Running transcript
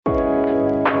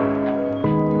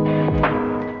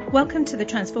Welcome to the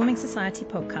Transforming Society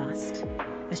podcast.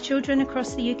 As children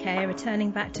across the UK are returning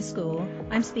back to school,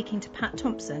 I'm speaking to Pat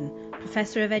Thompson,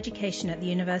 Professor of Education at the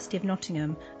University of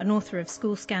Nottingham and author of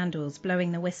School Scandals,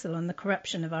 Blowing the Whistle on the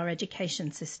Corruption of Our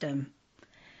Education System.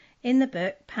 In the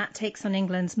book, Pat takes on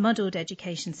England's muddled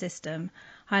education system,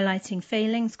 highlighting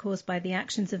failings caused by the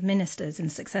actions of ministers in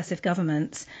successive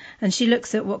governments, and she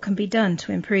looks at what can be done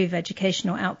to improve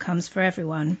educational outcomes for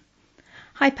everyone.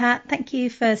 Hi Pat, thank you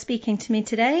for speaking to me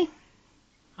today.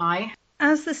 Hi.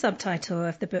 As the subtitle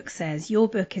of the book says, your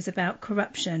book is about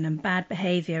corruption and bad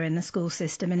behaviour in the school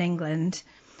system in England.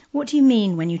 What do you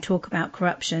mean when you talk about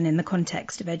corruption in the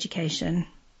context of education?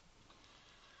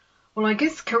 Well, I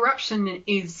guess corruption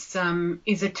is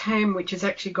a term which has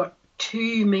actually got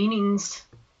two meanings,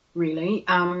 really.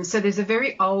 So there's a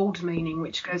very old meaning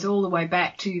which goes all the way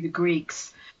back to the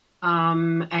Greeks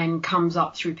and comes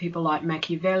up through people like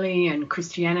Machiavelli and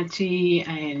Christianity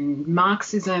and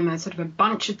Marxism, and sort of a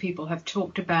bunch of people have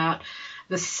talked about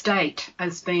the state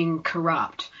as being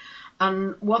corrupt.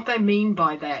 And what they mean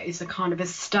by that is a kind of a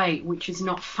state which is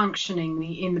not functioning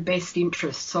in the best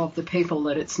interests of the people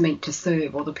that it's meant to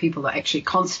serve, or the people that actually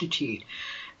constitute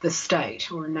the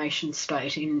state, or a nation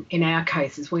state in our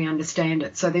case as we understand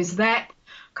it. So there's that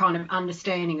kind of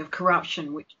understanding of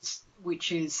corruption,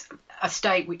 which is a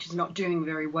state which is not doing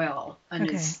very well and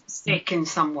is sick in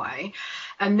some way.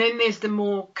 And then there's the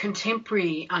more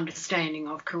contemporary understanding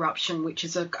of corruption, which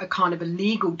is a kind of a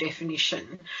legal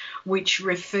definition, which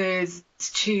refers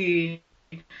to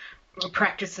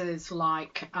practices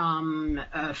like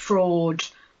fraud,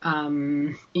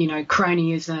 cronyism,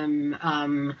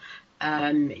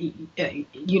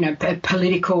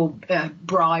 political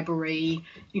bribery,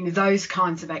 those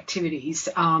kinds of activities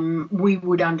we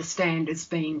would understand as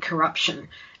being corruption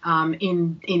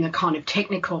in a kind of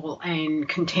technical and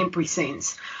contemporary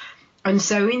sense. And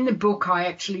so in the book I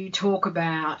actually talk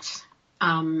about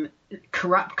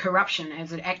corruption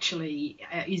as it actually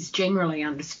is generally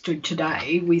understood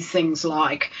today, with things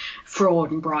like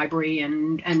fraud and bribery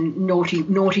and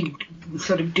naughty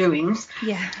sort of doings.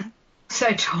 Yeah. So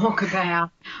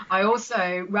I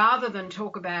also, rather than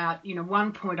talk about,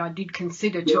 one point I did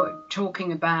consider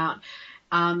talking about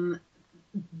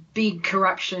big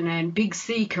corruption and big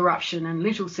C corruption and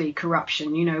little c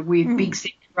corruption, with big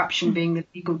C corruption being the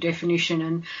legal definition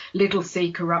and little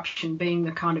c corruption being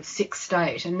the kind of sick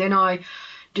state. And then I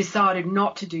decided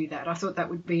not to do that. I thought that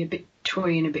would be a bit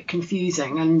twee and a bit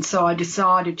confusing, and so I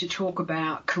decided to talk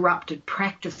about corrupted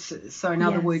practices. So in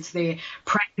other words, they're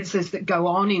practices that go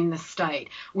on in the state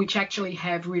which actually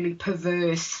have really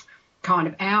perverse kind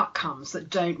of outcomes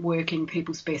that don't work in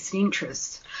people's best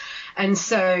interests. And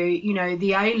so,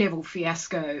 the A-level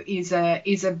fiasco is a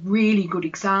really good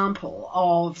example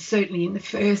of, certainly in the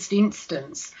first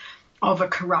instance, of a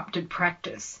corrupted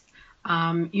practice.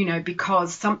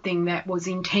 Because something that was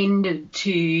intended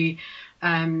to,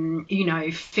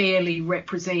 fairly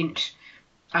represent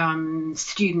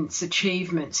students'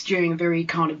 achievements during a very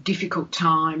kind of difficult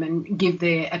time and give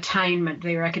their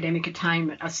academic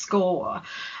attainment, a score,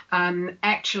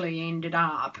 actually ended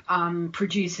up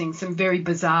producing some very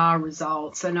bizarre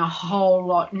results, and a whole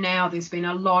lot. Now there's been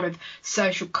a lot of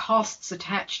social costs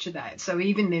attached to that. So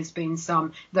even though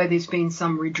there's been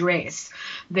some redress,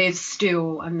 there's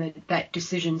still, and that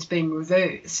decision's been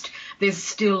reversed, there's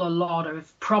still a lot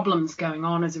of problems going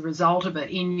on as a result of it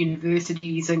in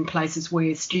universities and places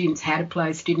where students had a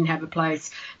place, didn't have a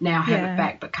place, now have it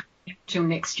back, but till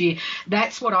next year.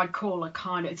 That's what I'd call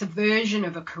it's a version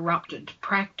of a corrupted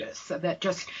practice that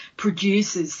just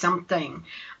produces something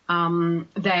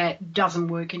that doesn't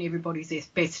work in everybody's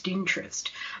best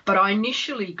interest. But I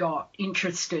initially got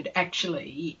interested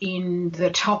actually in the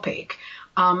topic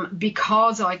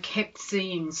because I kept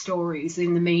seeing stories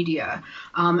in the media,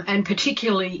 and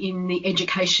particularly in the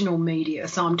educational media.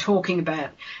 So I'm talking about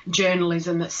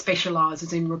journalism that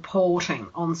specialises in reporting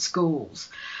on schools.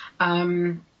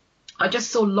 I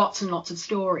just saw lots and lots of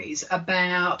stories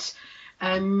about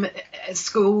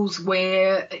schools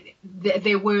where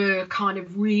there were kind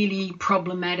of really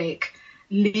problematic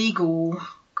legal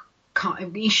kind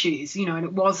of issues, and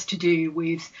it was to do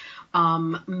with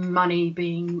money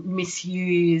being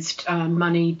misused,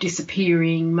 money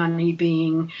disappearing, money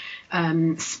being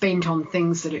spent on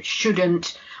things that it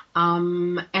shouldn't,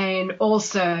 and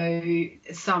also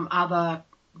some other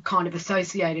kind of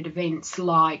associated events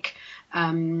like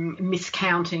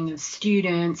miscounting of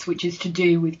students, which is to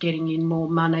do with getting in more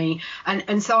money.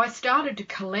 And so I started to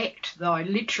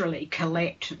literally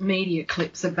collect media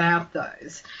clips about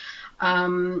those.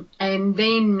 And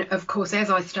then, of course,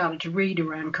 as I started to read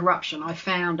around corruption, I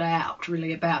found out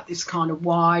really about this kind of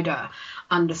wider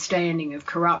understanding of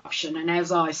corruption. And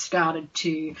as I started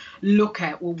to look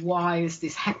at, well, why is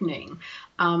this happening?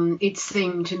 It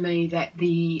seemed to me that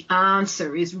the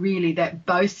answer is really that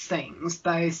both things,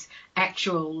 both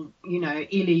actual,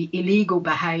 illegal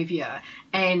behaviour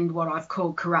and what I've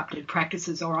called corrupted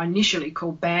practices, or I initially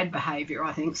called bad behaviour,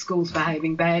 I think, schools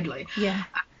behaving badly. Yeah.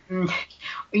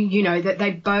 That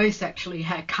they both actually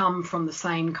had come from the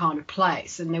same kind of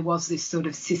place, and there was this sort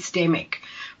of systemic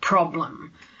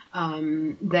problem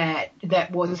that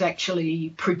was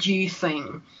actually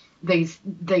producing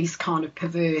these kind of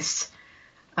perverse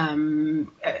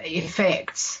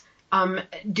effects.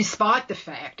 Despite the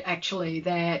fact, actually,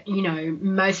 that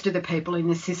most of the people in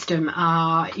the system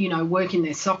are working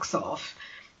their socks off.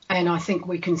 And I think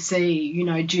we can see,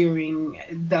 during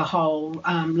the whole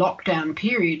lockdown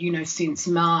period, since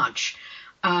March,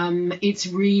 it's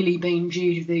really been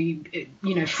due to the,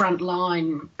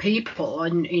 frontline people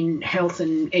in health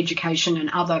and education and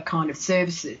other kind of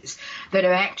services that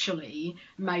have actually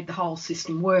made the whole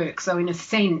system work. So in a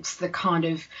sense, the kind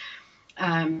of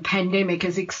pandemic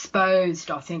has exposed,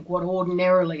 I think, what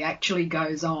ordinarily actually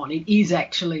goes on. It is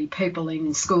actually people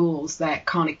in schools that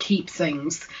kind of keep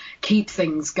things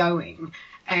going,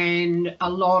 and a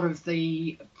lot of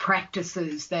the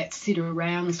practices that sit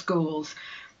around schools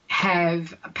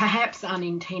have perhaps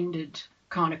unintended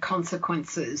kind of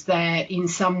consequences that in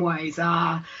some ways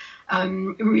are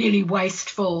really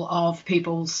wasteful of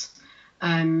people's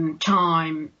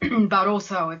time, but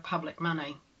also of public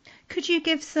money. Could you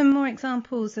give some more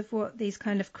examples of what these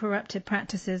kind of corrupted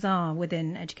practices are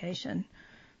within education?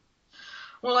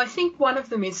 Well, I think one of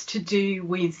them is to do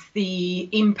with the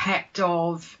impact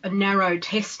of a narrow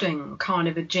testing kind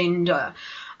of agenda.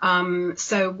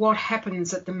 So what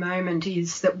happens at the moment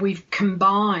is that we've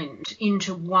combined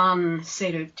into one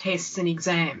set of tests and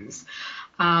exams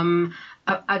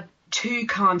two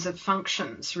kinds of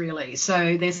functions, really.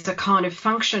 So there's a kind of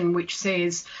function which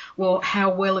says, well,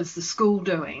 how well is the school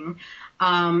doing,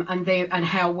 and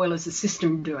how well is the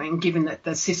system doing, given that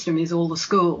the system is all the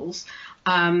schools,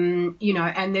 and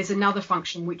there's another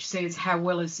function which says how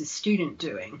well is the student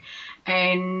doing.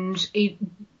 And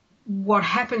what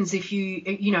happens if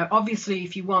obviously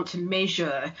if you want to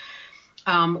measure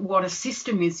what a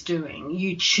system is doing,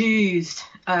 you choose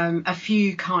a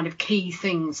few kind of key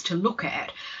things to look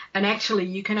at. And actually,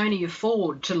 you can only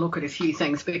afford to look at a few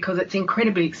things because it's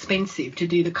incredibly expensive to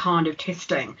do the kind of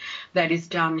testing that is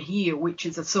done here, which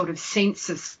is a sort of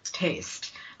census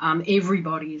test.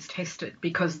 Everybody is tested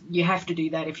because you have to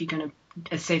do that if you're going to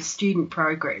assess student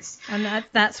progress. And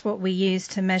that's what we use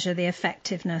to measure the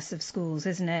effectiveness of schools,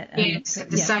 isn't it? Yes, at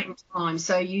the same time.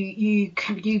 So you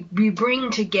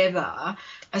bring together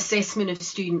assessment of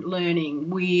student learning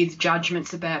with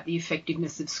judgments about the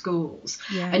effectiveness of schools.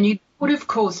 Yeah. And you would, of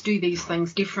course, do these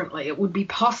things differently. It would be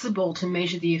possible to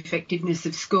measure the effectiveness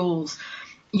of schools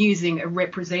using a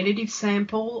representative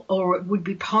sample, or it would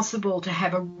be possible to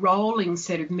have a rolling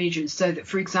set of measures so that,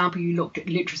 for example, you looked at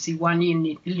literacy one year,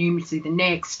 numeracy the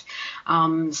next,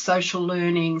 social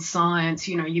learning, science,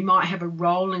 you might have a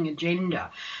rolling agenda.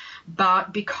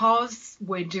 But because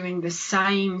we're doing the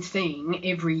same thing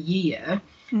every year,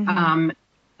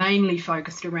 mainly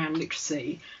focused around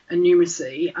literacy and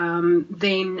numeracy,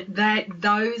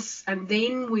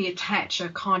 then we attach a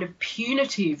kind of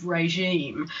punitive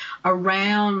regime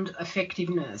around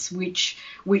effectiveness, which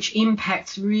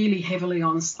impacts really heavily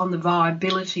on the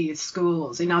viability of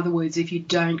schools. In other words, if you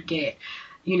don't get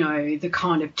the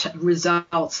kind of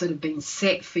results that have been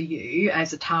set for you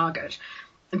as a target,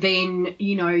 then,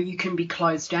 you can be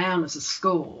closed down as a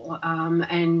school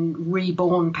and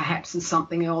reborn perhaps as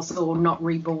something else, or not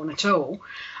reborn at all.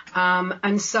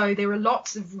 And so there are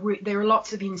lots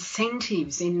of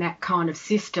incentives in that kind of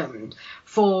system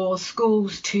for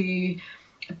schools to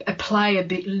play a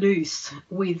bit loose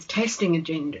with testing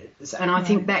agendas. And I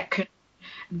think that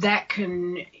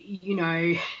can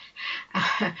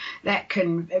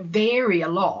vary a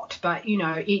lot, but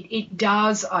it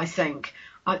does, I think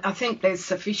there's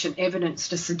sufficient evidence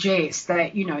to suggest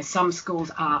that, some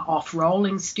schools are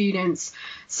off-rolling students,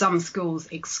 some schools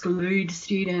exclude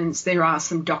students. There are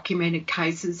some documented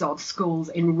cases of schools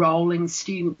enrolling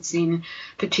students in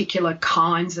particular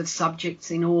kinds of subjects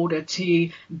in order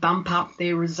to bump up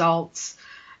their results.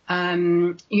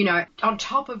 On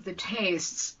top of the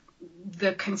tests,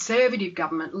 the Conservative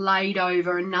government laid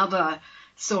over another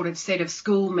sort of set of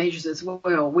school measures as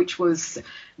well, which was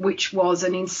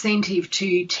an incentive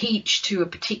to teach to a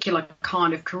particular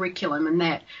kind of curriculum, and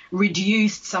that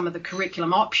reduced some of the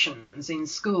curriculum options in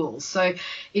schools. So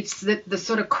it's the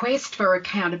sort of quest for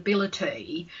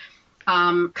accountability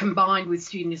combined with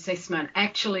student assessment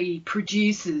actually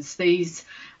produces these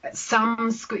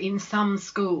in some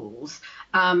schools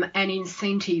an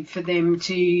incentive for them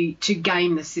to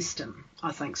game the system,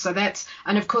 I think. So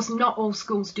and of course not all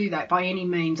schools do that by any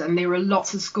means, and there are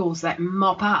lots of schools that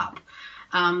mop up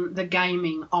the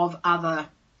gaming of other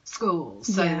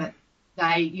schools, so that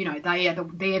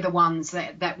they're the ones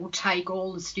that will take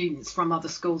all the students from other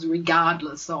schools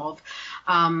regardless of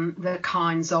the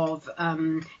kinds of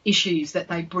issues that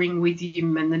they bring with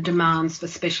them and the demands for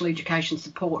special education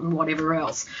support and whatever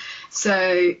else.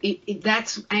 So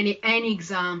that's an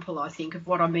example, I think, of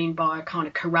what I mean by a kind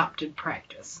of corrupted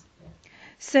practice.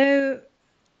 So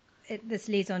this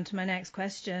leads on to my next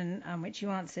question, which you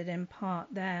answered in part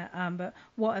there, but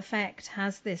what effect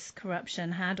has this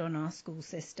corruption had on our school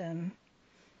system?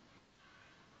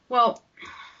 Well,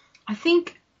 I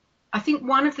think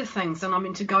one of the things, and I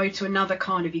mean to go to another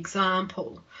kind of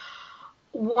example,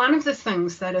 one of the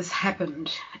things that has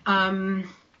happened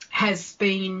has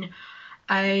been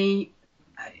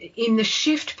in the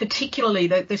shift, particularly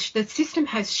the system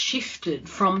has shifted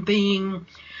from being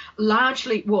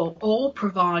largely, all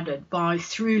provided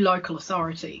through local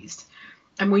authorities.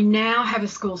 And we now have a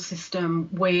school system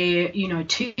where,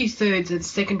 2/3 of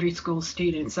secondary school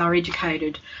students are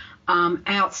educated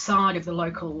outside of the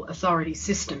local authority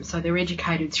system. So they're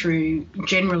educated through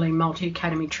generally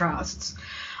multi-academy trusts.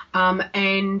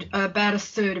 And about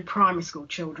 1/3 of primary school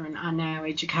children are now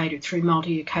educated through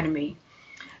multi-academy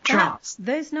trusts.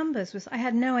 Those numbers, I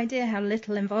had no idea how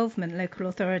little involvement local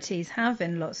authorities have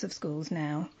in lots of schools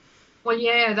now. Well,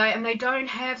 yeah, they don't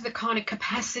have the kind of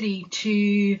capacity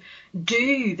to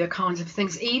do the kinds of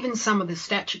things, even some of the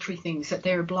statutory things that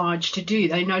they're obliged to do.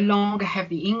 They no longer have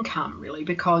the income, really,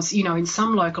 because, in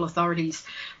some local authorities,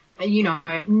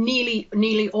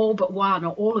 nearly all but one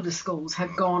or all of the schools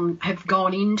have gone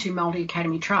into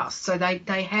multi-academy trusts. So they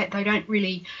don't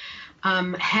really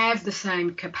have the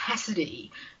same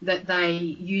capacity that they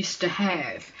used to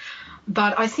have.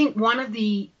 But I think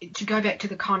to go back to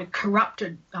the kind of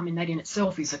corrupted, I mean, that in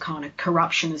itself is a kind of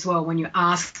corruption as well, when you're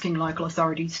asking local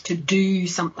authorities to do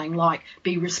something like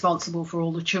be responsible for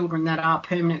all the children that are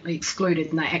permanently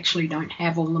excluded, and they actually don't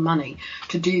have all the money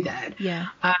to do that. Yeah.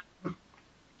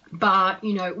 But,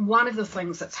 one of the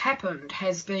things that's happened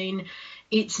has been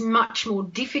it's much more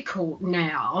difficult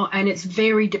now, and it's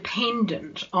very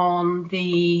dependent on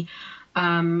the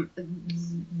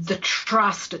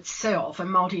trust itself, a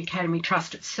multi-academy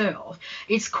trust itself.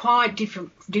 It's quite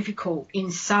difficult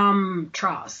in some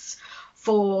trusts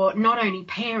for not only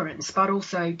parents but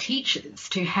also teachers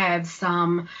to have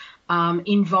some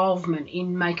involvement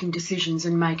in making decisions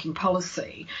and making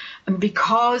policy. And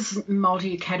because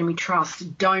multi-academy trusts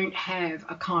don't have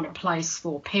a kind of place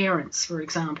for parents, for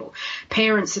example,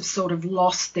 parents have sort of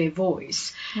lost their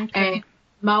voice. Okay. And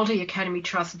multi-academy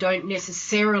trusts don't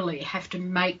necessarily have to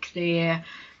make their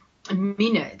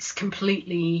minutes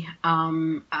completely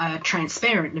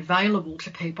transparent and available to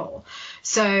people.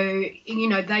 So,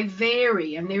 they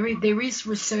vary, and there is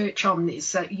research on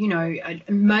this.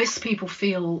 Most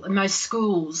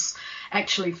schools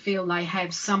actually feel they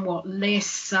have somewhat less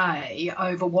say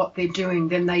over what they're doing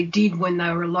than they did when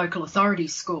they were a local authority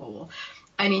school.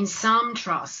 And in some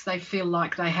trusts, they feel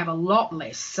like they have a lot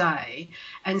less say.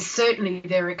 And certainly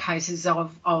there are cases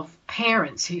of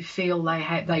parents who feel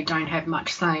they don't have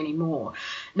much say anymore.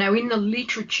 Now, in the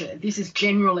literature, this is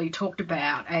generally talked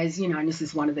about as, and this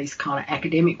is one of these kind of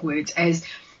academic words, as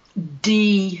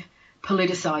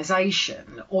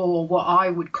depoliticisation, or what I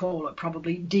would call it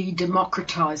probably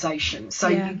de-democratisation. So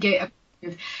you get a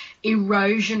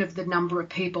erosion of the number of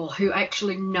people who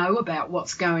actually know about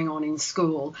what's going on in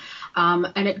school,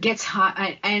 and it gets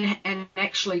hard and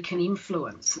actually can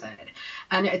influence that,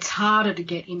 and it's harder to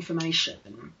get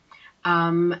information.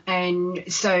 And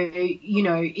so,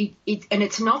 and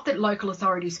it's not that local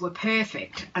authorities were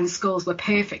perfect and schools were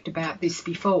perfect about this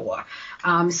before.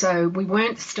 So we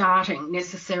weren't starting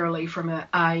necessarily from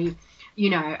a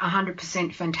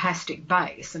 100% fantastic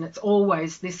base, and it's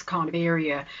always, this kind of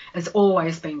area has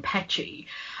always been patchy.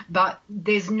 But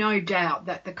there's no doubt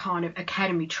that the kind of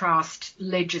academy trust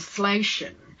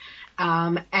legislation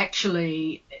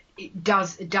actually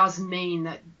does mean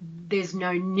that there's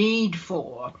no need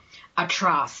for a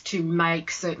trust to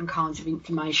make certain kinds of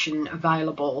information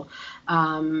available,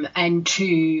 and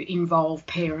to involve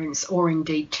parents or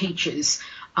indeed teachers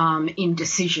in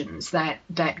decisions that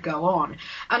go on.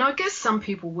 And I guess some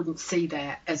people wouldn't see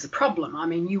that as a problem. I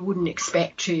mean, you wouldn't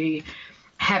expect to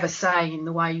have a say in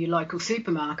the way your local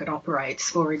supermarket operates,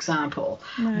 for example.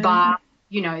 No. But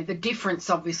the difference,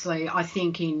 obviously, I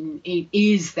think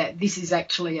is that this is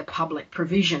actually a public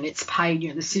provision. It's paid.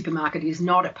 The supermarket is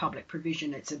not a public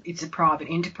provision. It's a private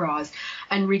enterprise,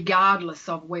 and regardless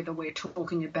of whether we're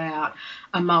talking about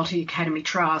a multi-academy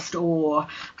trust or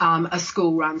a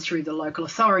school run through the local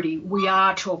authority, we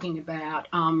are talking about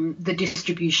the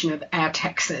distribution of our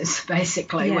taxes.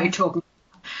 Basically, Yeah. We're talking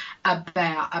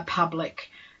about a public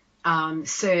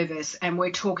service, and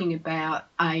we're talking about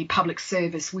a public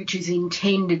service which is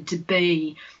intended to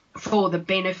be for the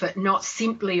benefit not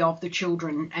simply of the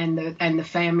children and the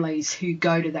families who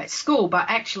go to that school, but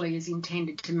actually is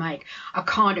intended to make a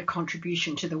kind of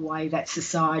contribution to the way that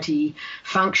society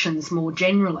functions more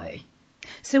generally.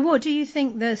 So what do you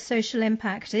think the social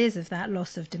impact is of that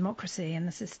loss of democracy in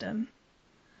the system?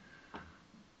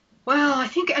 Well, I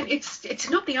think it's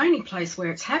not the only place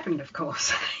where it's happened, of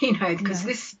course, because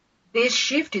this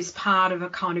shift is part of a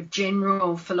kind of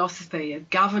general philosophy of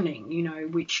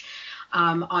governing, which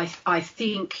I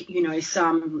think,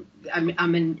 some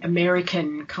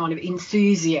American kind of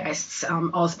enthusiasts,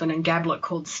 Osborne and Gablet,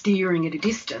 called steering at a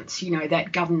distance,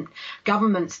 that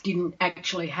governments didn't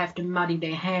actually have to muddy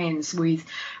their hands with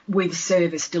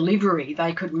service delivery.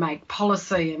 They could make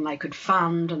policy, and they could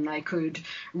fund, and they could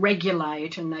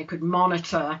regulate, and they could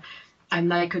monitor,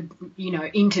 and they could,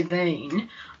 intervene.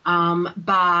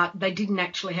 But they didn't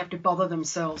actually have to bother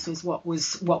themselves with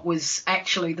what was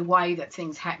actually the way that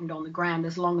things happened on the ground,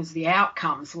 as long as the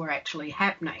outcomes were actually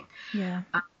happening. Yeah.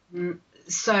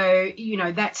 So,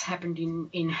 that's happened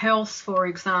in health, for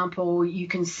example. You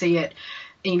can see it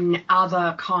in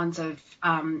other kinds of,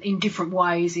 in different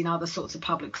ways in other sorts of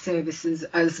public services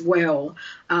as well,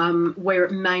 where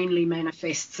it mainly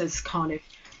manifests as kind of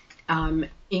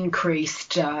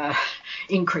increased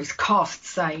costs,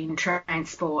 say in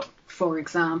transport, for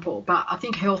example. But I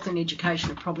think health and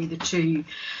education are probably the two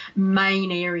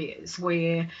main areas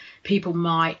where people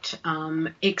might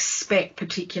expect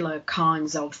particular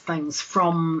kinds of things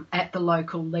from at the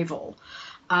local level.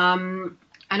 And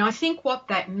I think what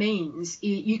that means,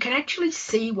 you can actually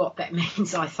see what that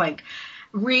means, I think,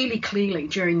 really clearly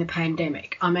during the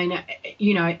pandemic. I mean,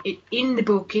 in the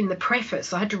book, in the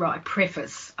preface, I had to write a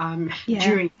preface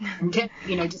during the pandemic,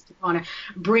 just to kind of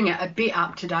bring it a bit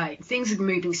up to date. Things are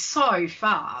moving so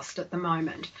fast at the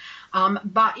moment,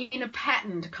 but in a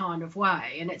patterned kind of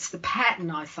way. And it's the pattern,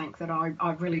 I think, that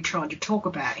I've really tried to talk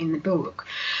about in the book.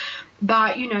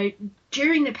 But,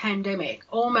 during the pandemic,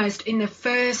 almost in the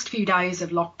first few days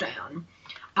of lockdown,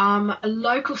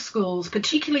 local schools,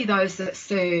 particularly those that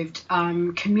served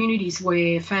communities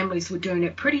where families were doing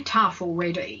it pretty tough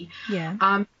already,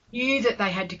 knew that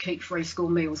they had to keep free school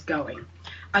meals going.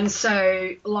 And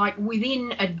so,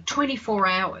 within 24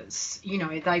 hours,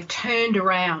 they've turned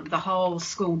around the whole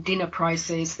school dinner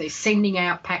process. They're sending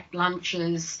out packed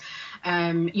lunches.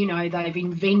 They've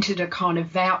invented a kind of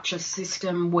voucher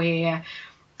system where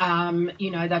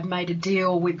they've made a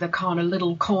deal with the kind of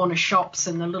little corner shops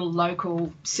and the little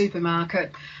local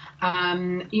supermarket,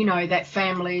 that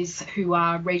families who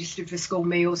are registered for school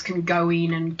meals can go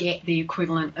in and get the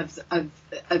equivalent of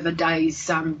a day's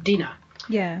dinner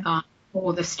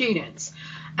for the students.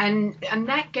 And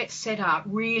that gets set up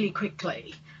really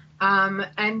quickly.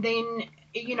 And then,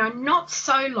 not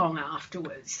so long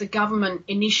afterwards, the government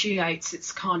initiates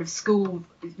its kind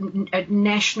of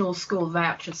national school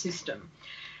voucher system.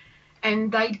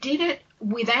 And they did it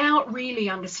without really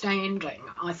understanding,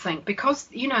 I think, because,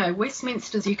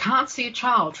 Westminster's, you can't see a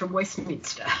child from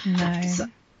Westminster. No. So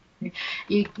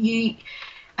you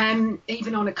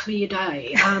even on a clear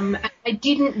day. They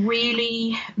didn't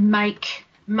really make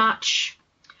much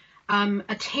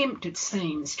attempt, it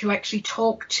seems, to actually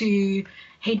talk to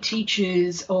head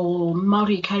teachers or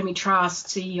multi-academy trust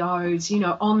CEOs,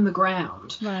 on the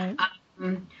ground. Right.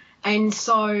 And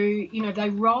so, they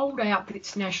rolled out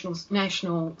this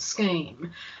national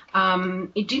scheme.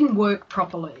 It didn't work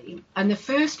properly. And the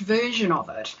first version of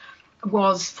it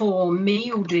was for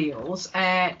meal deals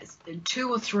at 2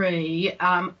 or 3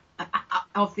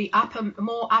 of the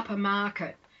more upper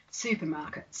market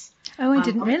supermarkets. Oh, I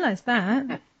didn't realise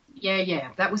that. Yeah.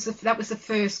 That was the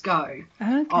first go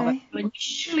Okay. of it.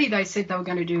 Initially, they said they were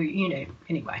going to do,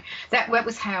 anyway. That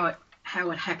was how it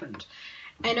happened.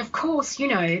 And of course, those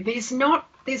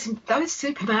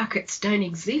supermarkets don't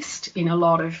exist in a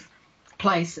lot of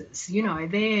places. I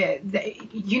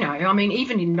mean,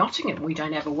 even in Nottingham, we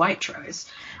don't have a Waitrose.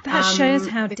 That shows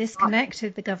how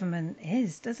disconnected the government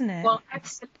is, doesn't it? Well,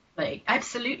 absolutely.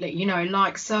 Absolutely. You know,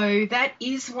 like, so that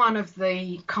is one of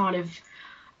the kind of,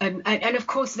 and of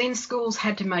course then schools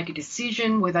had to make a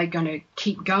decision, were they going to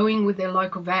keep going with their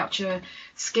local voucher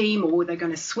scheme, or were they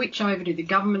going to switch over to the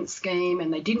government scheme,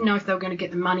 and they didn't know if they were going to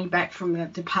get the money back from the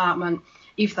department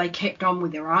if they kept on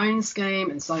with their own scheme,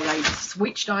 and so they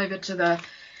switched over to the,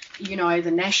 you know,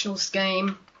 the national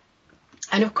scheme.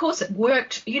 And of course it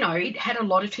worked. You know, it had a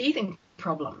lot of teething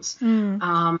problems.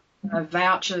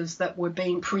 Vouchers that were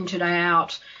being printed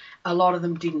out, a lot of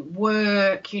them didn't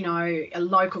work. You know,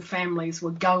 local families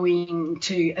were going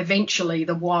to eventually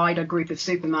the wider group of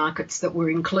supermarkets that were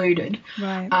included.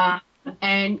 Right.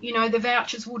 And, you know, the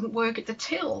vouchers wouldn't work at the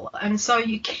till. And so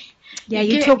you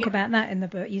talk about that in the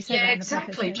book. You said that in the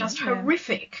exactly, just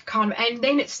horrific kind of. And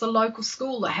then it's the local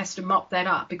school that has to mop that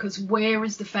up, because where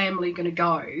is the family going to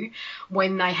go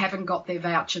when they haven't got their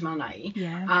voucher money?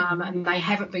 And they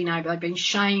haven't been able, they've been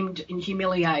shamed and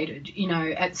humiliated, you know,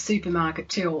 at the supermarket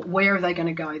till. Where are they going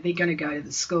to go? They're going to go to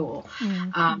the school.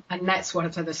 And that's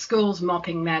what, so the school's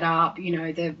mopping that up. You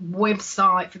know, the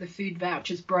website for the food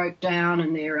vouchers broke down,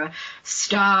 and there are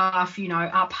staff, you know,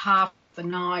 up half the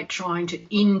night trying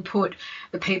to input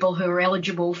the people who are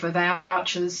eligible for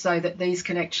vouchers so that these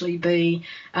can actually be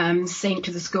sent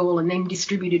to the school and then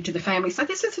distributed to the family. So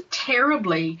this is a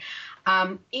terribly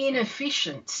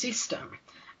inefficient system,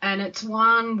 and it's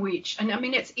one which, and I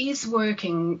mean, it is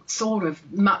working sort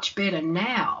of much better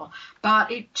now,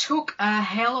 but it took a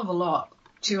hell of a lot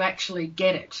to actually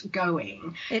get it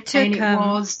going. It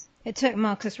took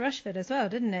Marcus Rushford as well,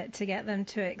 didn't it, to get them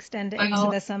to extend it into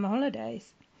the summer holidays?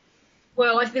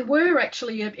 Well, there were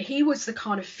actually, he was the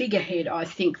kind of figurehead, I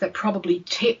think, that probably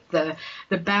tipped the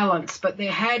balance, but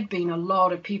there had been a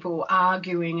lot of people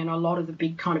arguing, and a lot of the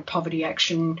big kind of poverty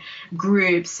action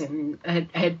groups, and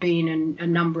had been a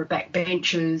number of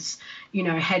backbenchers, you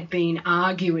know, had been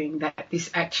arguing that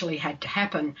this actually had to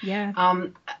happen.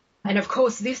 And of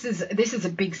course, this is a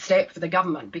big step for the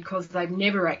government, because they've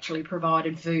never actually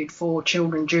provided food for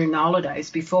children during the holidays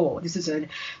before. This is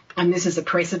a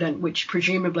precedent which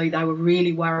presumably they were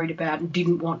really worried about and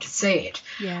didn't want to set.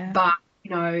 But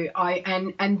you know,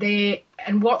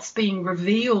 and what's being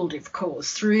revealed, of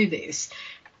course, through this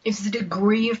is the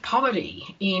degree of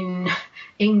poverty in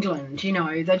England. You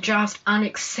know, the just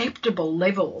unacceptable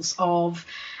levels of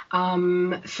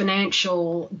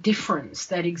financial difference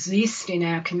that exist in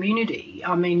our community.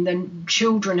 I mean, the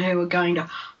children who are going to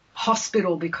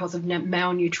hospital because of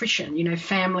malnutrition, you know,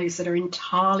 families that are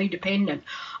entirely dependent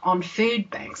on food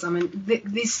banks. I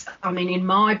mean, in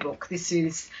my book, it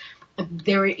is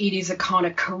a kind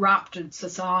of corrupted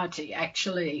society,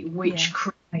 actually, which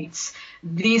creates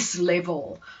this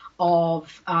level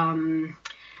of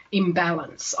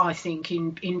imbalance, I think,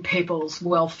 in people's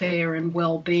welfare and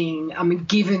well-being. I mean,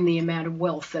 given the amount of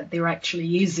wealth that there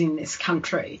actually is in this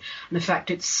country, and the fact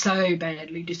it's so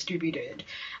badly distributed,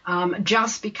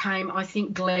 just became, I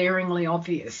think, glaringly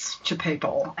obvious to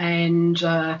people. And,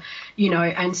 you know,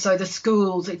 and so the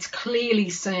schools, it's clearly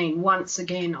seen once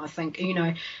again, I think, you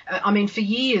know, I mean, for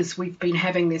years we've been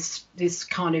having this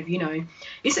kind of, you know,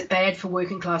 is it bad for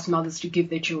working class mothers to give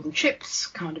their children chips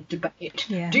kind of debate?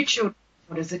 Do children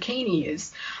what a zucchini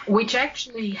is, which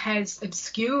actually has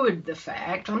obscured the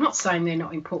fact, I'm not saying they're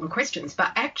not important questions,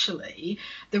 but actually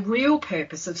the real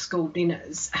purpose of school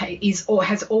dinners is, or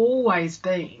has always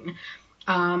been,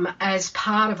 as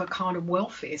part of a kind of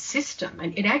welfare system,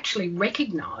 and it actually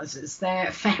recognises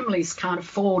that families can't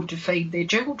afford to feed their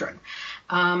children,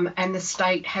 and the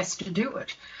state has to do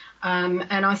it.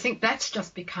 And I think that's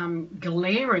just become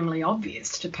glaringly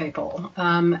obvious to people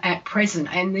at present,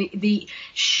 and the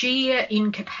sheer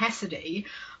incapacity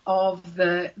of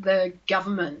the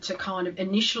government to kind of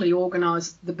initially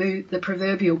organise the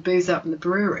proverbial booze up in the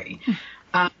brewery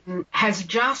has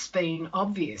just been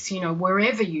obvious. You know,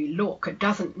 wherever you look, it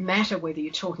doesn't matter whether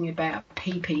you're talking about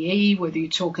PPE, whether you're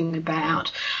talking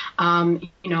about,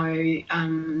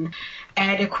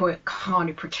 adequate kind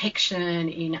of protection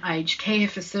in aged care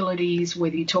facilities,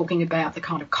 whether you're talking about the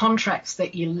kind of contracts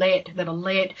that are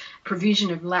let,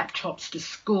 provision of laptops to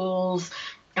schools,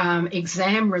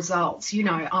 exam results. You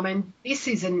know, I mean, this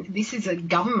is a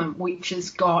government which has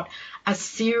got a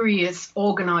serious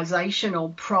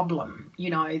organisational problem. You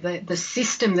know, the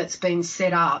system that's been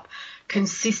set up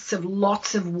consists of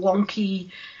lots of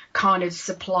wonky kind of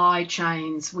supply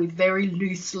chains with very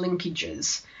loose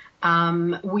linkages,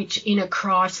 which in a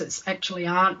crisis actually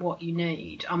aren't what you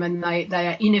need. I mean, they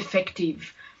are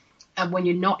ineffective when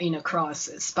you're not in a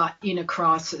crisis, but in a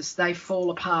crisis they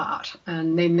fall apart,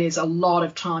 and then there's a lot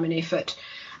of time and effort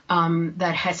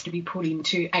that has to be put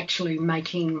into actually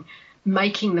making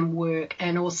making them work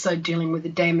and also dealing with the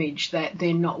damage that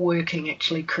their not working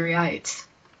actually creates.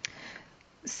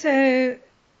 So,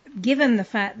 given the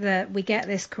fact that we get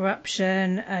this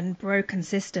corruption and broken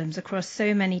systems across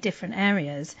so many different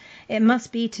areas, it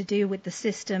must be to do with the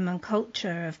system and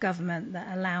culture of government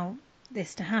that allow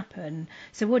this to happen.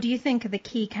 So what do you think are the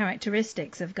key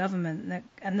characteristics of government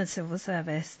and the civil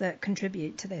service that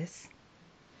contribute to this?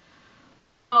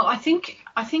 Well, I think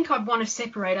I'd want to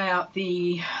separate out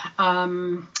the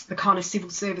kind of civil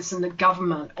service and the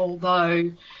government,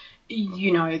 although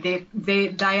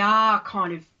they are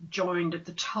kind of joined at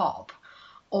the top.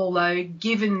 Although,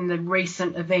 given the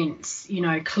recent events,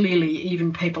 clearly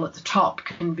even people at the top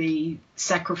can be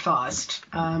sacrificed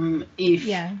if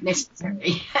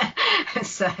necessary.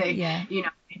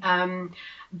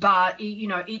 But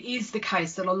it is the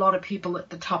case that a lot of people at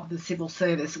the top of the civil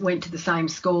service went to the same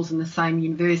schools and the same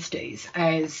universities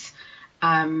as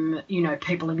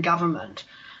people in government.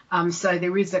 So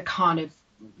there is a kind of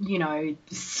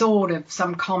sort of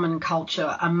some common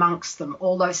culture amongst them,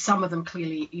 although some of them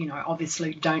clearly,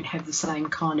 obviously don't have the same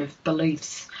kind of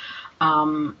beliefs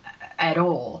at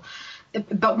all.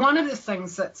 But one of the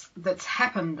things that's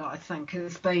happened, I think,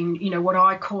 has been, what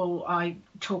I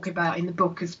talk about in the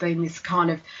book has been this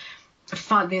kind of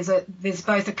fun. There's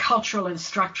both a cultural and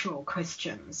structural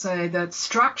question. So the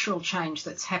structural change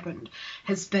that's happened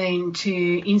has been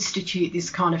to institute this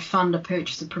kind of funder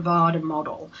purchaser provider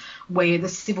model, where the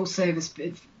civil service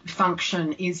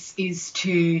function is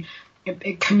to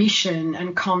commission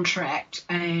and contract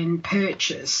and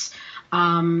purchase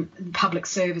public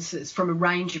services from a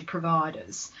range of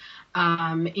providers.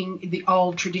 In the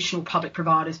old traditional public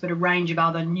providers, but a range of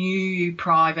other new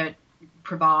private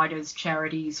providers,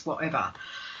 charities, whatever.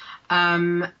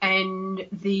 And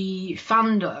the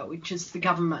funder, which is the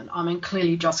government,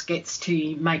 clearly just gets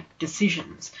to make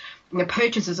decisions. And the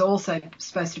purchaser is also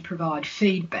supposed to provide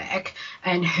feedback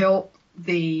and help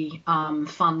the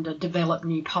funder develop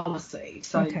new policy.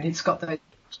 So It's got those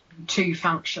two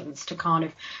functions to kind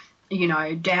of,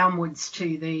 downwards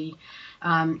to the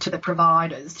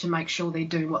providers to make sure they're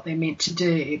doing what they're meant to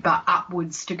do, but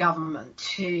upwards to government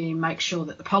to make sure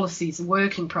that the policies are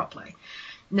working properly.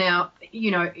 Now,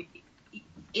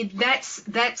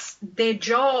 that's their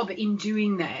job in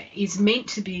doing that is meant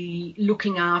to be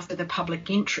looking after the public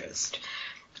interest.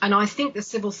 And I think the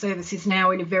civil service is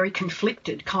now in a very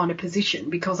conflicted kind of position,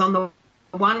 because on the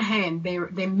one hand,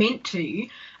 they're meant to,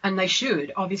 and they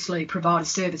should, obviously provide a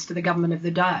service to the government of the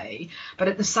day, but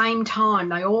at the same time,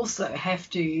 they also have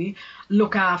to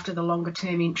look after the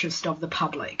longer-term interest of the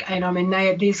public. And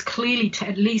there's clearly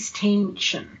at least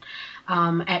tension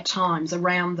at times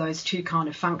around those two kind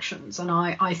of functions, and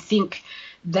I think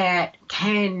that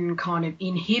can kind of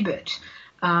inhibit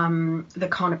the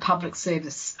kind of public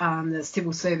service, the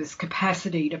civil service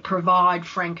capacity to provide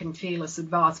frank and fearless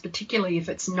advice, particularly if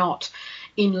it's not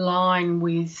in line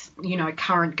with,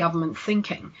 current government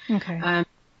thinking. Okay.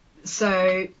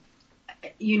 So,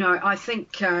 I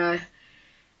think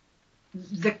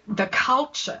the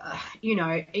culture,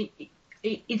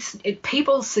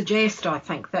 people suggest, I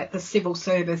think, that the civil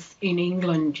service in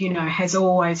England, has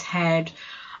always had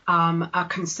a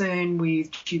concern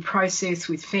with due process,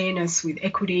 with fairness, with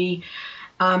equity,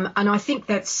 and I think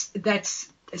that's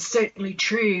certainly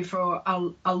true for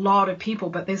a lot of people,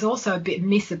 but there's also a bit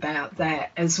myth about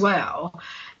that as well.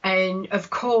 And of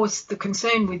course, the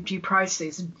concern with due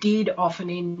process did often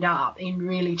end up in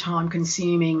really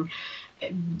time-consuming,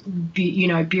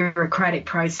 bureaucratic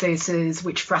processes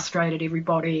which frustrated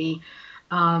everybody.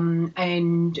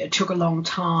 And took a long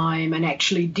time and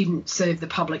actually didn't serve the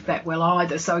public that well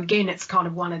either. So again, it's kind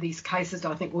of one of these cases,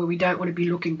 I think, where we don't want to be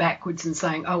looking backwards and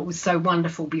saying, oh, it was so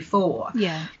wonderful before.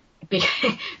 Yeah.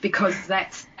 Because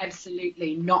that's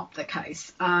absolutely not the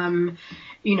case. But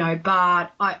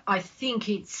I think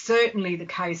it's certainly the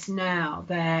case now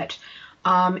that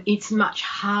it's much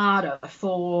harder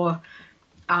for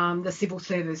the civil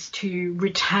service to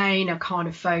retain a kind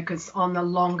of focus on the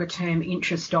longer term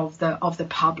interest of the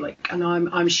public. And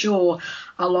I'm sure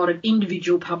a lot of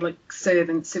individual public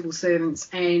servants, civil servants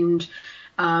and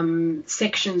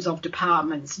sections of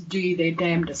departments do their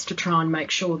damnedest to try and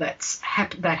make sure that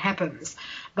happens.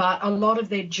 But a lot of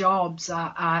their jobs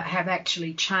have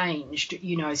actually changed,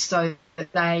 so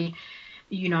that they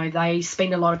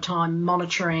spend a lot of time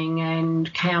monitoring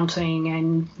and counting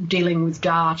and dealing with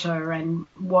data and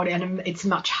it's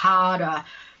much harder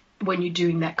when you're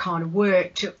doing that kind of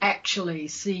work to actually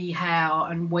see how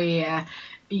and where,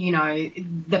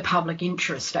 the public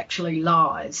interest actually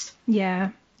lies.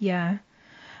 Yeah.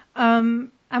 And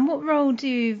what role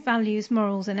do values,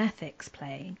 morals and ethics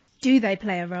play? Do they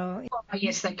play a role?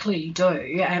 Yes, they clearly do,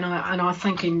 and I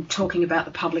think in talking about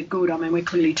the public good, I mean we're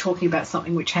clearly talking about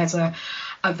something which has a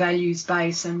values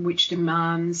base and which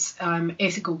demands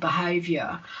ethical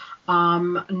behaviour,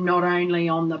 not only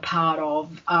on the part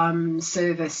of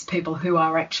service people who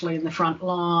are actually in the front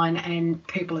line and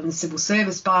people in the civil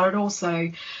service, but it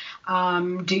also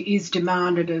is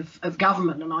demanded of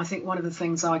government. And I think one of the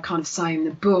things I kind of say in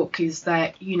the book is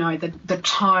that, you know, the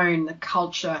tone, the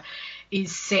culture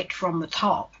is set from the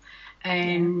top.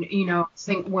 And, you know, I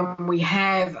think when we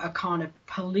have a kind of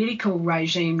political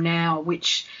regime now,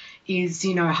 which is,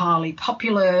 you know, highly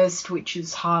populist, which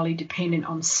is highly dependent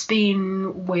on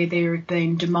spin, where there have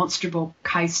been demonstrable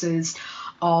cases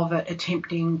of it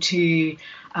attempting to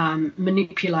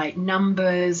manipulate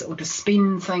numbers or to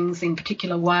spin things in a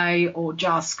particular way, or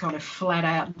just kind of flat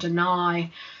out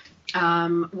deny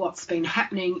what's been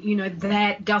happening, you know,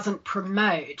 that doesn't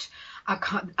promote a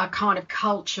kind of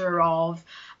culture of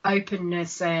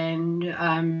openness and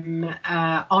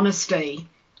honesty,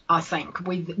 I think,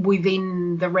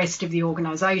 within the rest of the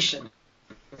organisation.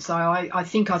 So I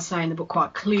think I say in the book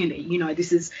quite clearly, you know,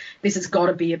 this has got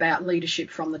to be about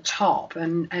leadership from the top,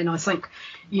 and I think,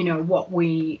 you know, what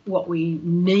we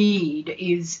need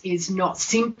is not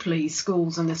simply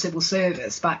schools and the civil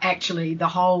service, but actually the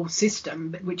whole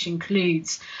system, which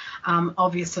includes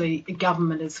obviously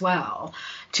government as well,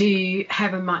 to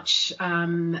have a much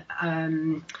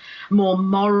more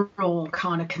moral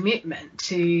kind of commitment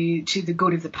to the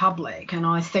good of the public. And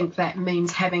I think that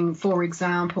means having, for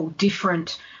example,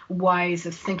 different ways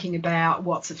of thinking about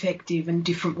what's effective and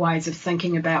different ways of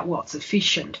thinking about what's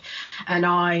efficient. And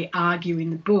I argue in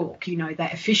the book, you know,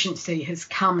 that efficiency has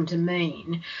come to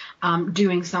mean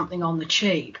doing something on the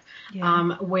cheap,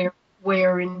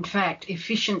 where in fact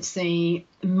efficiency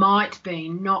might be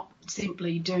not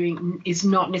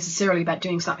necessarily about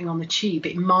doing something on the cheap.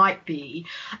 It might be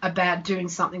about doing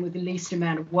something with the least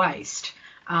amount of waste.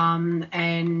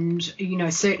 And, you know,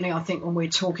 certainly I think when we're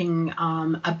talking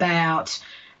about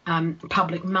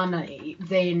public money,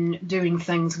 then doing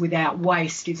things without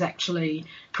waste is actually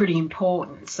pretty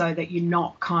important, so that you're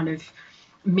not kind of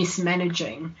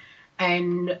mismanaging.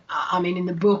 And I mean, in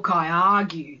the book, I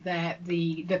argue that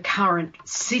the current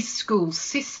school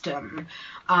system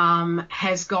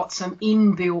has got some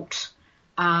inbuilt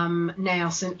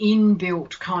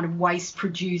kind of waste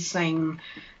producing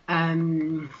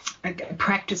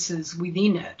practices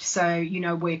within it. So, you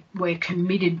know, we're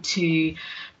committed to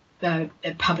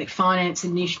public finance,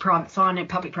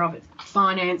 public-private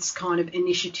finance kind of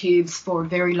initiatives for a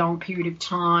very long period of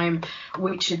time,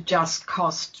 which have just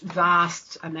cost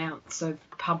vast amounts of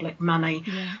public money.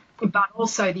 Yeah. But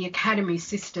also the academy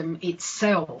system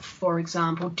itself, for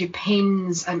example,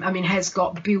 depends, has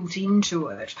got built into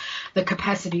it the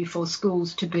capacity for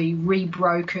schools to be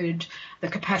rebrokered, the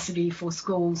capacity for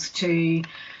schools to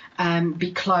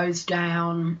be closed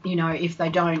down, you know, if they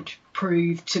don't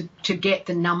prove to get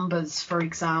the numbers, for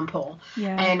example.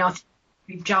 Yeah. And I think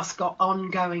we've just got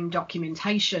ongoing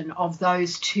documentation of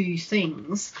those two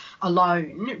things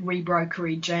alone,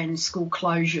 rebrokerage and school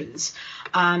closures,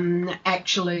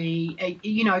 actually,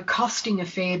 you know, costing a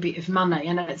fair bit of money.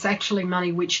 And it's actually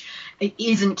money which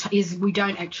we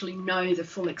don't actually know the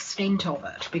full extent of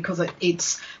it, because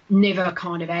it's never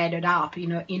kind of added up, you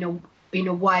know, in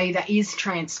a way that is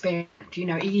transparent. You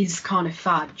know, it is kind of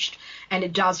fudged, and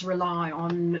it does rely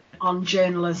on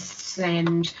journalists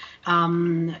and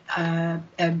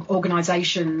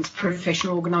organisations,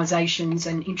 professional organisations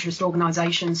and interest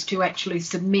organisations to actually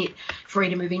submit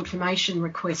freedom of information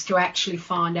requests to actually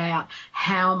find out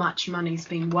how much money's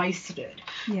been wasted.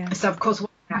 Yeah. So, of course,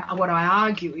 what I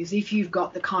argue is if you've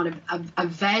got the kind of a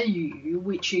value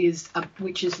which is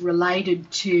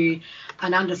related to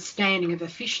an understanding of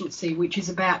efficiency, which is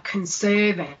about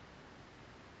conserving.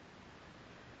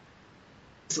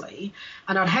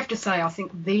 And I'd have to say, I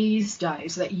think these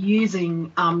days that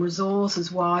using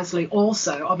resources wisely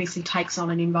also obviously takes on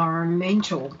an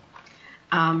environmental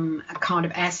kind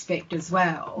of aspect as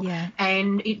well. Yeah.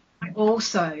 And it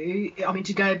also, I mean,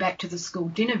 to go back to the school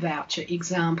dinner voucher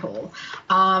example,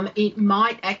 it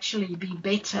might actually be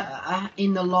better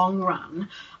in the long run,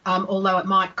 although it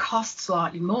might cost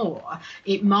slightly more.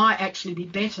 It might actually be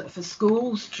better for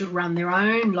schools to run their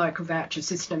own local voucher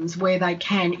systems where they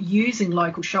can, using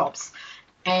local shops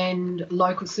and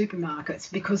local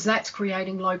supermarkets, because that's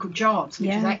creating local jobs, which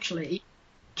is actually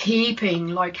keeping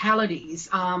localities,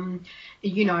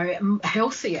 you know,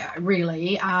 healthier,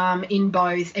 really, in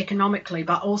both economically,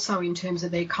 but also in terms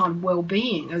of their kind of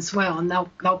well-being as well. And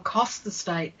they'll cost the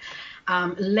state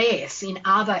less in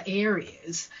other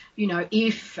areas, you know,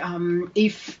 if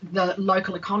the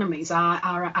local economies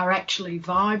are actually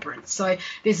vibrant. So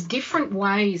there's different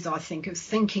ways, I think, of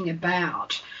thinking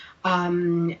about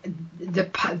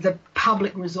the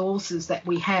public resources that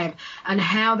we have and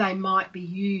how they might be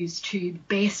used to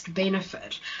best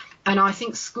benefit. And I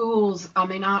think schools, I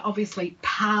mean, are obviously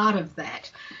part of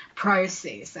that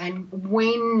process. And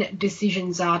when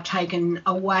decisions are taken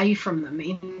away from them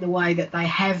in the way that they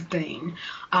have been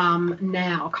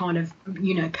now, kind of,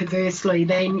 you know, perversely,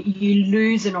 then you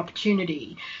lose an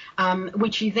opportunity,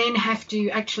 which you then have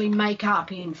to actually make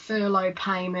up in furlough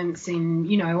payments, in,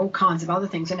 you know, all kinds of other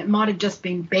things. And it might have just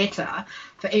been better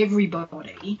for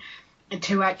everybody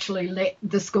to actually let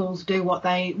the schools do what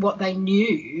they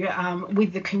knew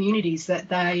with the communities that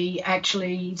they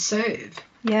actually serve.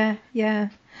 Yeah, yeah.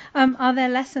 Are there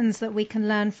lessons that we can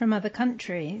learn from other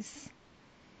countries?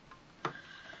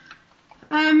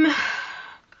 Well,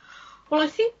 I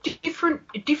think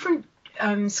different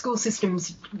school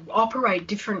systems operate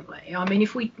differently. I mean,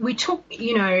 if we took,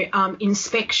 you know,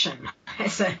 inspection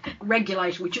as a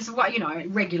regulator, which is what, you know,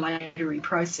 regulatory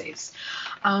process,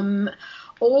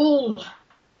 all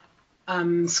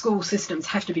school systems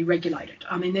have to be regulated.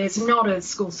 I mean, there's not a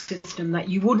school system that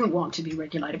you wouldn't want to be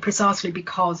regulated, precisely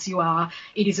because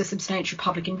it is a substantial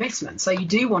public investment. So you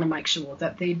do want to make sure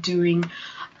that they're doing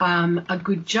a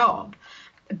good job.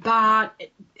 But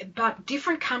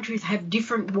different countries have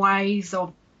different ways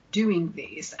of doing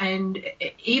this, and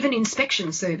even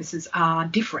inspection services are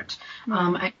different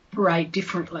and operate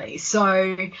differently.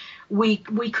 So we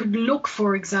could look,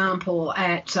 for example,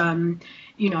 at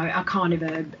you know, a kind of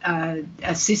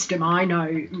a system I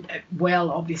know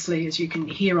well, obviously, as you can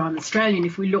hear, I'm Australian.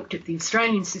 If we looked at the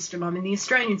Australian system, I mean, the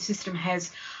Australian system has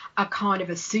a kind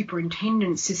of a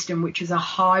superintendent system, which is a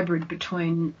hybrid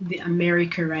between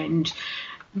America and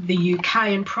the UK,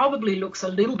 and probably looks a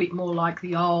little bit more like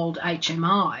the old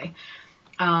HMI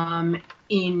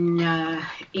in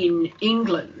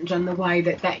England and the way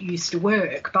that used to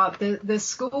work. But the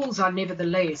schools are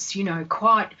nevertheless, you know,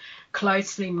 quite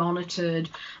closely monitored,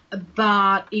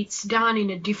 but it's done in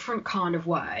a different kind of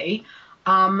way.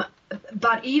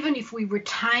 But even if we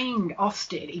retained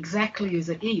Ofsted exactly as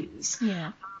it is,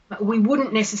 we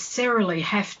wouldn't necessarily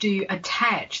have to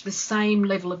attach the same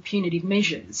level of punitive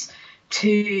measures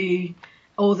to,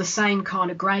 or the same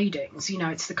kind of gradings. You know,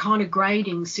 it's the kind of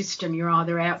grading system, you're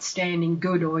either outstanding,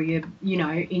 good, or you're, you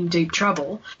know, in deep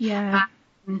trouble. Yeah.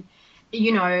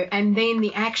 You know, and then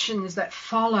the actions that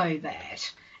follow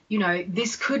that, you know,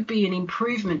 this could be an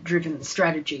improvement-driven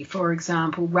strategy, for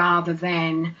example, rather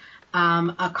than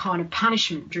a kind of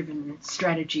punishment-driven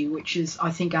strategy, which is,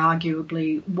 I think,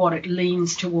 arguably what it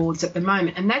leans towards at the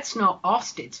moment. And that's not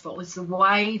Ofsted's fault. It's the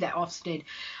way that Ofsted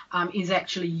is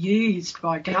actually used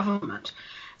by government.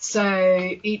 So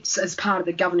it's as part of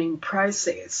the governing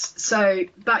process. So,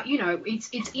 but, you know, it's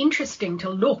interesting to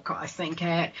look, I think,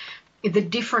 at the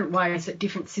different ways that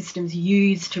different systems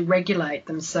use to regulate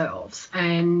themselves,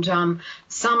 and and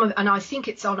I think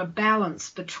it's on a balance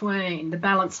between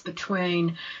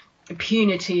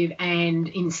punitive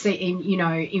and you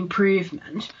know,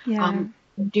 improvement. Yeah.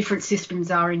 Different systems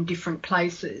are in different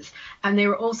places, and there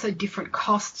are also different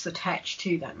costs attached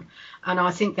to them. And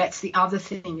I think that's the other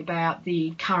thing about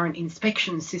the current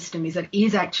inspection system, is it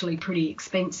is actually pretty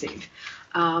expensive.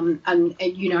 And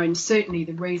you know, and certainly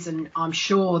I'm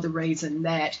sure the reason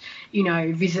that, you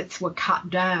know, visits were cut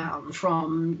down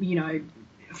from, you know,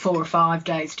 4 or 5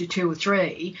 days to 2 or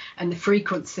 3, and the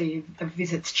frequency of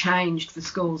visits changed for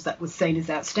schools that was seen as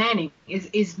outstanding,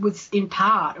 was in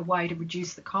part a way to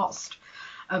reduce the cost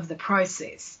of the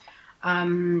process.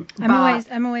 I'm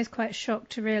always quite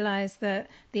shocked to realise that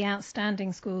the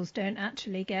outstanding schools don't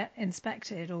actually get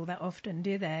inspected all that often,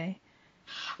 do they?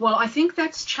 Well, I think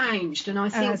that's changed, and I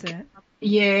think,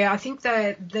 I think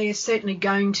that they're certainly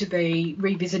going to be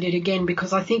revisited again,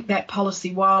 because I think that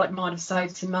policy, while it might have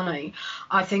saved some money,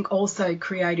 I think also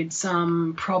created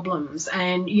some problems.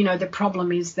 And, you know, the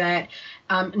problem is that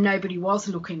nobody was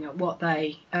looking at what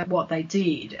they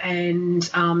did, and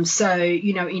so,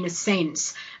 you know, in a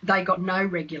sense, they got no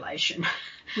regulation.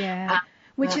 Yeah,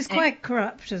 which is quite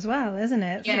corrupt as well, isn't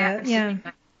it? Yeah.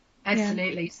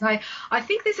 Absolutely. Yeah. So I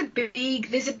think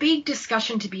there's a big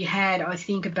discussion to be had, I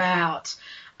think, about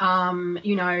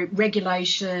you know,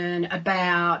 regulation,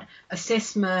 about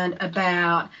assessment,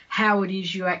 about how it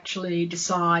is you actually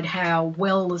decide how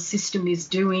well the system is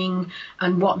doing,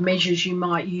 and what measures you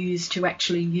might use to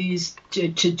actually to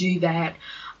do that.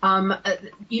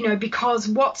 You know, because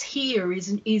what's here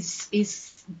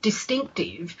is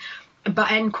distinctive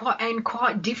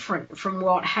quite different from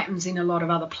what happens in a lot of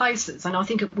other places. And I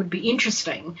think it would be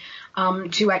interesting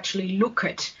to actually look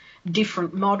at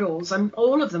different models, and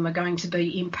all of them are going to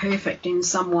be imperfect in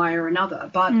some way or another.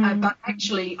 But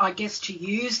actually, I guess to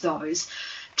use those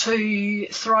to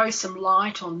throw some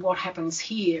light on what happens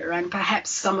here, and perhaps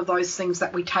some of those things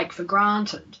that we take for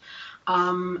granted,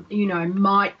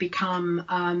 might become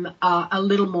a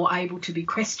little more able to be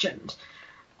questioned.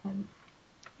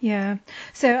 Yeah.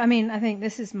 So, I mean, I think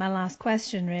this is my last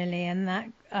question, really, and that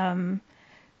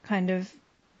kind of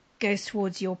goes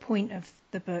towards your point of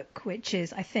the book, which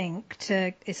is, I think,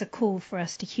 it's a call for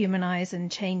us to humanise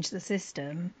and change the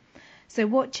system. So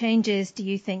what changes do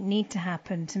you think need to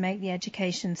happen to make the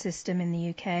education system in the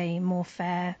UK more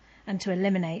fair and to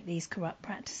eliminate these corrupt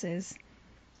practices?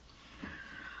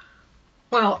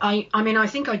 Well, I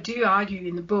think I do argue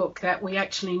in the book that we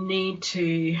actually need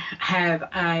to have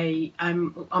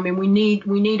we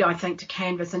need, I think, to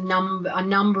canvass a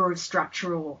number of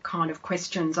structural kind of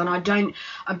questions, and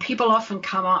people often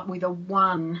come up with a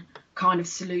one kind of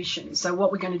solution. So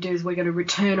what we're going to do is we're going to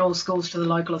return all schools to the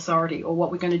local authority, or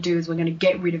what we're going to do is we're going to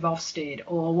get rid of Ofsted,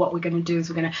 or what we're going to do is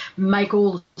we're going to make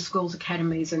all the schools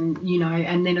academies, and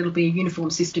and then it'll be a uniform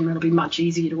system, and it'll be much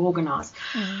easier to organise.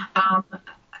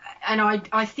 And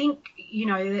I think,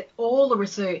 that all the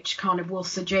research kind of will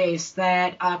suggest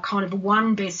that kind of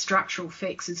one best structural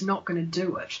fix is not going to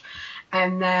do it.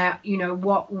 And that,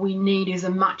 what we need is a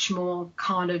much more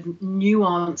kind of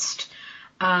nuanced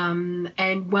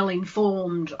and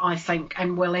well-informed, I think,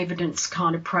 and well-evidenced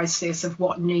kind of process of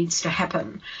what needs to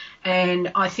happen.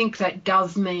 And I think that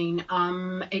does mean,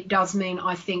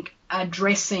 I think,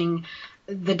 addressing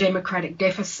the democratic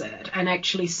deficit and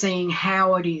actually seeing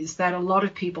how it is that a lot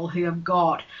of people who have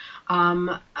got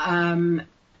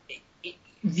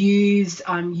views,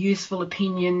 useful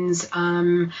opinions,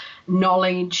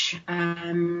 knowledge,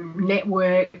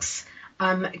 networks,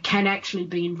 can actually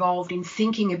be involved in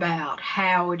thinking about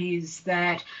how it is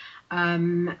that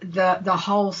the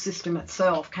whole system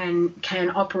itself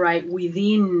can operate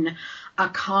within a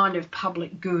kind of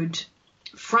public good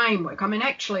framework. I mean,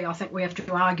 actually, I think we have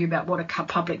to argue about what a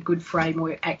public good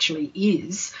framework actually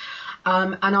is.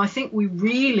 And I think we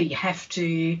really have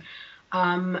to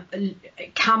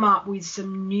come up with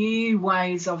some new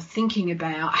ways of thinking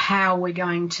about how we're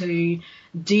going to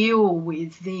deal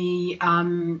with the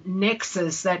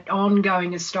nexus, that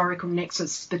ongoing historical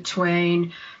nexus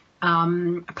between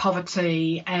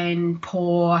poverty and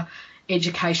poor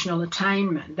educational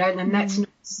attainment. And that's not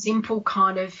a simple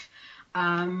kind of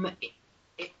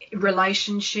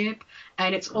relationship,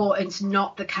 and it's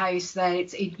not the case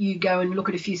that you go and look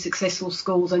at a few successful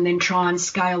schools and then try and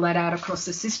scale that out across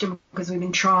the system, because we've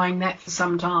been trying that for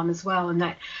some time as well, and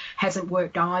that hasn't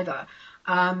worked either.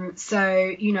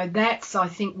 So that's, I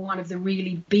think, one of the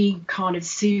really big kind of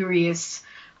serious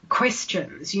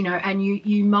questions, and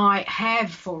you might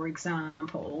have, for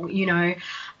example,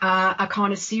 a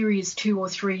kind of serious 2 or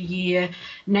 3 year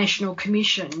national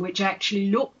commission which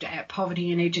actually looked at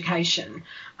poverty in education,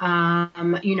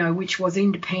 which was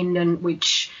independent,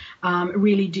 which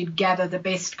really did gather the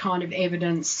best kind of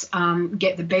evidence,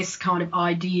 get the best kind of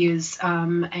ideas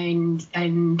and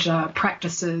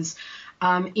practices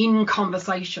in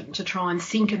conversation to try and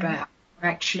think about what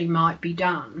actually might be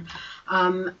done.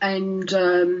 And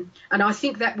I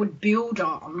think that would build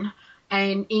on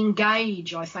and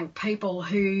engage, I think, people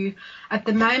who, at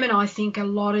the moment, I think a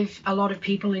lot of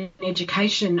people in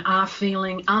education are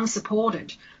feeling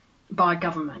unsupported by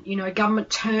government. Government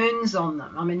turns on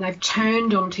them. I mean, they've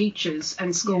turned on teachers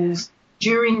and schools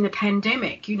during the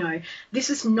pandemic. This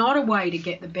is not a way to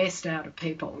get the best out of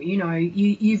people.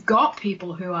 You've got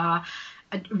people who are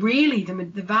really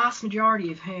the vast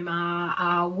majority of whom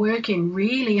are working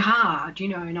really hard,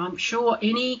 and I'm sure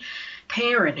any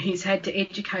parent who's had to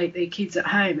educate their kids at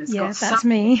home has got that's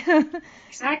me.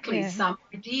 some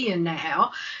idea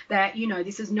now that,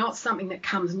 this is not something that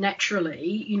comes naturally.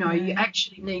 You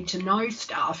actually need to know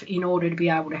stuff in order to be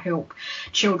able to help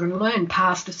children learn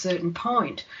past a certain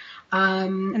point.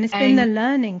 And it's been the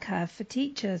learning curve for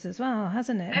teachers as well,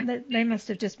 hasn't it? They must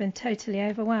have just been totally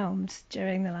overwhelmed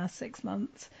during the last 6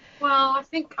 months. Well, I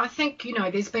think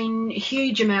there's been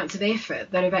huge amounts of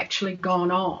effort that have actually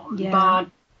gone on, but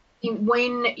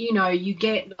when you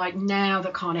get like now the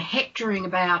kind of hectoring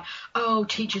about,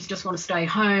 teachers just want to stay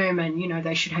home, and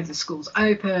they should have the schools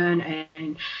open,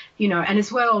 and as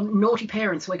well, naughty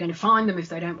parents, we're going to fine them if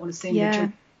they don't want to send their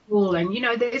children to school,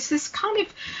 and there's this kind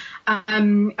of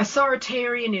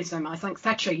Authoritarianism. I think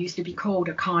Thatcher used to be called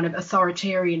a kind of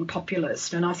authoritarian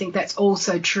populist, and I think that's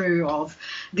also true of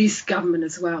this government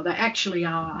as well. They actually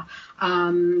are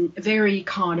very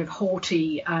kind of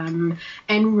haughty and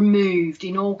removed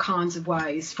in all kinds of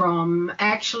ways from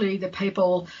actually the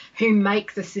people who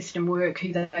make the system work,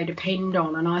 who they depend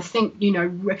on. And I think,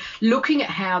 looking at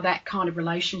how that kind of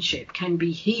relationship can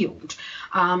be healed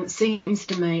seems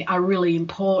to me a really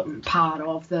important part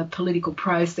of the political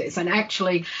process, and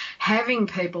actually having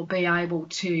people be able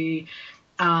to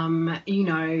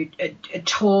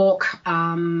talk,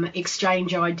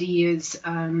 exchange ideas,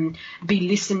 be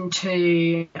listened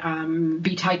to,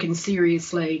 be taken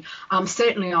seriously.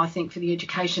 Certainly, I think for the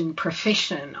education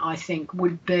profession, I think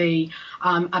would be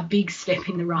a big step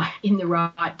in the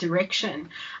right direction.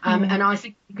 And I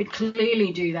think you could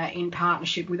clearly do that in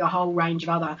partnership with a whole range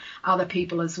of other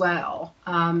people as well.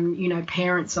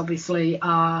 Parents obviously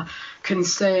are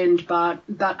concerned, but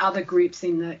other groups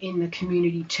in the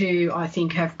community too, I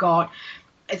think, have got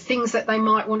things that they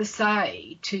might want to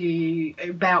say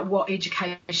about what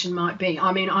education might be.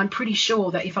 I mean, I'm pretty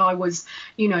sure that if I was,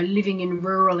 living in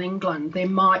rural England, there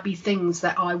might be things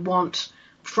that I want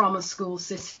from a school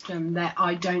system that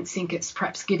I don't think it's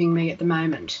perhaps giving me at the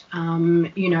moment.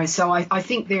 So I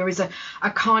think there is a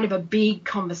kind of a big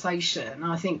conversation.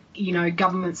 I think,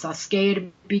 governments are scared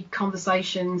of big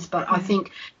conversations, but I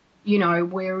think,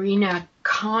 we're in a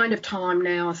kind of time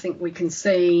now, I think we can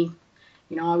see,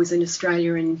 I was in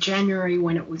Australia in January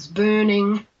when it was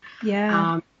burning.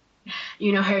 Yeah.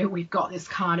 We've got this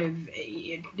kind of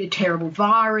terrible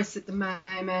virus at the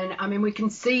moment. I mean, we can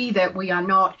see that we are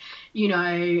not,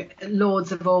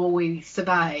 lords of all we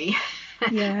survey.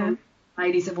 Yeah.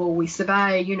 Ladies of all we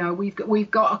survey.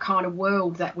 We've got a kind of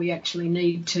world that we actually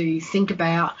need to think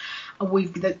about.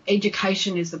 That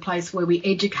education is the place where we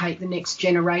educate the next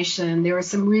generation. There are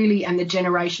some really, and the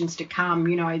generations to come,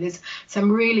 there's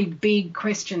some really big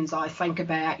questions I think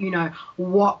about,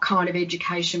 what kind of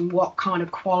education, what kind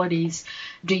of qualities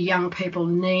do young people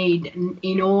need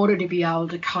in order to be able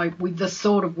to cope with the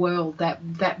sort of world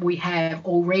that we have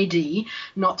already,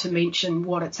 not to mention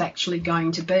what it's actually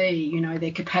going to be, their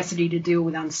capacity to deal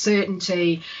with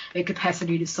uncertainty, their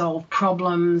capacity to solve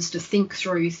problems, to think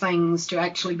through things, to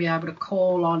actually be able to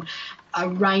call on a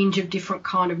range of different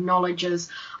kind of knowledges.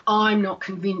 I'm not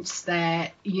convinced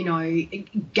that,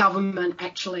 government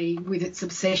actually, with its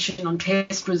obsession on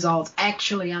test results,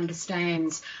 actually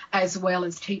understands as well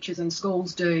as teachers and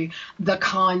schools do the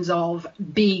kinds of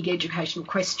big educational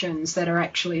questions that are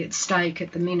actually at stake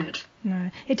at the minute. No,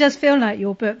 it does feel like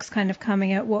your book's kind of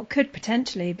coming at what could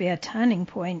potentially be a turning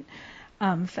point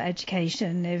for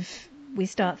education if we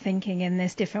start thinking in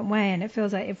this different way, and it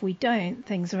feels like if we don't,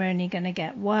 things are only going to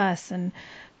get worse, and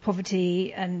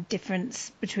poverty and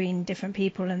difference between different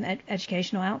people and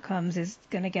educational outcomes is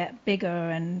going to get bigger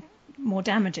and more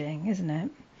damaging, isn't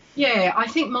it? Yeah, I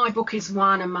think my book is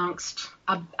one amongst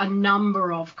a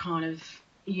number of kind of,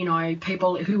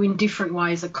 people who in different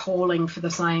ways are calling for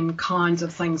the same kinds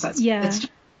of things. That's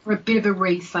for a bit of a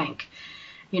rethink.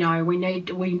 We need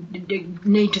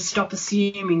to stop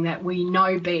assuming that we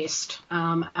know best,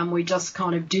 and we just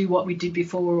kind of do what we did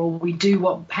before, or we do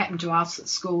what happened to us at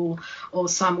school, or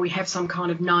we have some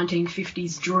kind of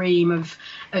 1950s dream of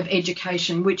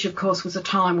education, which of course was a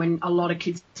time when a lot of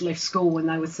kids left school when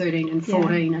they were 13 and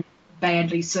 14 and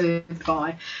badly served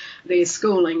by their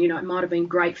schooling. It might have been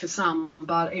great for some,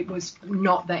 but it was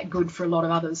not that good for a lot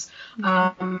of others.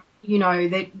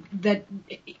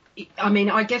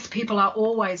 I guess people are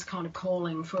always kind of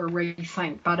calling for a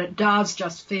rethink, but it does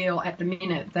just feel at the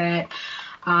minute that,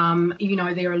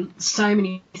 there are so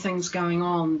many things going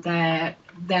on that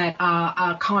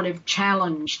are kind of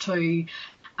challenge to,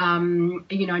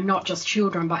 not just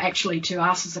children, but actually to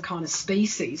us as a kind of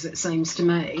species, it seems to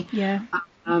me. Yeah.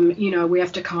 We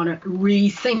have to kind of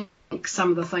rethink some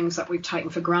of the things that we've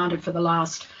taken for granted for the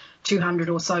last 200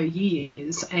 or so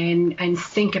years, and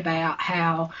think about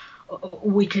how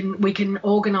we can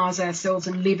organise ourselves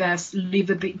and live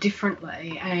a bit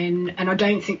differently, and I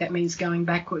don't think that means going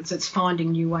backwards. It's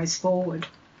finding new ways forward.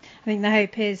 I think the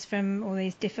hope is, from all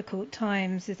these difficult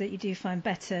times, is that you do find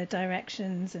better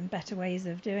directions and better ways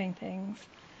of doing things.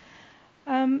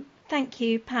 Thank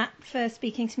you, Pat, for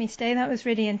speaking to me today. That was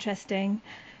really interesting.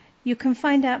 You can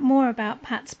find out more about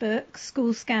Pat's book,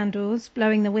 School Scandals,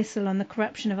 Blowing the Whistle on the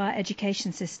Corruption of Our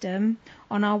Education System,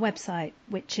 on our website,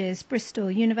 which is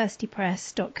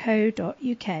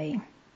bristoluniversitypress.co.uk.